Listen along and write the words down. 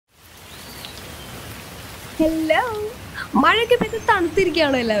Hello, മഴയൊക്കെ പെയ്ത്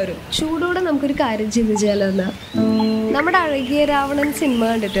തണുത്തിരിക്കുകയാണോ എല്ലാവരും? ചൂടോടെ നമുക്കൊരു കാര്യം ചിന്തിച്ചാലോ എന്നാ. നമ്മുടെ അഴകിയ രാവണൻ സിനിമ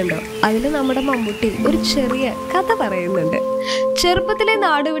കണ്ടിട്ടുണ്ടോ? അതിൽ നമ്മുടെ മമ്മൂട്ടി ഒരു ചെറിയ കഥ പറയുന്നുണ്ട്. ചെറുപ്പത്തിലെ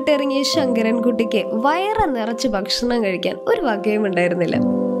നാട് വിട്ടിറങ്ങിയ ശങ്കരൻകുട്ടിക്ക് വയറ് നിറച്ച് ഭക്ഷണം കഴിക്കാൻ ഒരു വകയും ഉണ്ടായിരുന്നില്ല.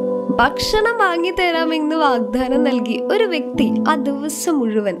 ഭക്ഷണം വാങ്ങിത്തരാമെന്ന് വാഗ്ദാനം നൽകി ഒരു വ്യക്തി ആ ദിവസം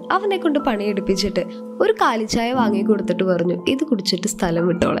മുഴുവൻ അവനെ കൊണ്ട് പണിയെടുപ്പിച്ചിട്ട് ഒരു കാലിച്ചായ വാങ്ങി കൊടുത്തിട്ട് പറഞ്ഞു, ഇത് കുടിച്ചിട്ട് സ്ഥലം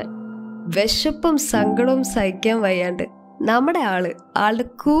വിട്ടോളാൻ. വിശപ്പും സങ്കടവും സഹിക്കാൻ വയ്യാണ്ട് നമ്മുടെ ആളുടെ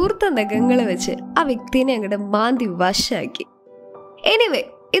കൂർത്ത നഖങ്ങള് വെച്ച് ആ വ്യക്തിനെ അങ്ങോട്ട് മാന്തി വശാക്കി. എനിവേ,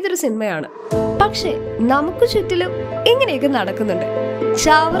 ഇതൊരു സിനിമയാണ്. പക്ഷെ നമുക്ക് ചുറ്റിലും ഇങ്ങനെയൊക്കെ നടക്കുന്നുണ്ട്.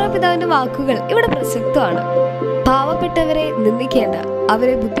 ചാവറ പിതാവിന്റെ വാക്കുകൾ ഇവിടെ പ്രസക്തമാണ്. പാവപ്പെട്ടവരെ നിന്ദിക്കേണ്ട,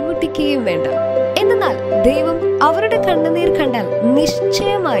 അവരെ ബുദ്ധിമുട്ടിക്കുകയും വേണ്ട. എന്നാൽ ദൈവം അവരുടെ കണ്ണുനീർ കണ്ടാൽ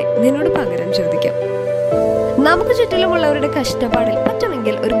നിശ്ചയമായി നിന്നോട് പകരം ചോദിക്കാം. നമുക്ക് ചുറ്റിലുമുള്ളവരുടെ കഷ്ടപ്പാടിൽ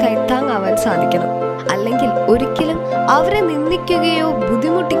പറ്റുമെങ്കിൽ ഒരു കൈത്താങ്ങാവാൻ സാധിക്കണം. അല്ലെങ്കിൽ ഒരിക്കലും അവരെ നിന്ദിക്കുകയോ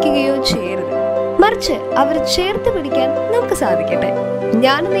ബുദ്ധിമുട്ടിക്കുകയോ ചെയ്യരുത്. മറിച്ച് അവരെ ചേർത്ത് പിടിക്കാൻ നമുക്ക് സാധിക്കട്ടെ.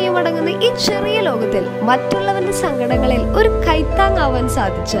 ഞാനും നീയും അടങ്ങുന്ന ഈ ചെറിയ ലോകത്തിൽ മറ്റുള്ളവന്റെ സങ്കടങ്ങളിൽ ഒരു കൈത്താങ്ങാവാൻ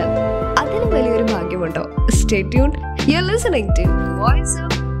സാധിച്ചാൽ അതിന് വലിയൊരു ഭാഗ്യമുണ്ടോ? Stay tuned. You're listening to Voice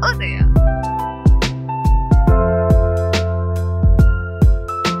of Udaya.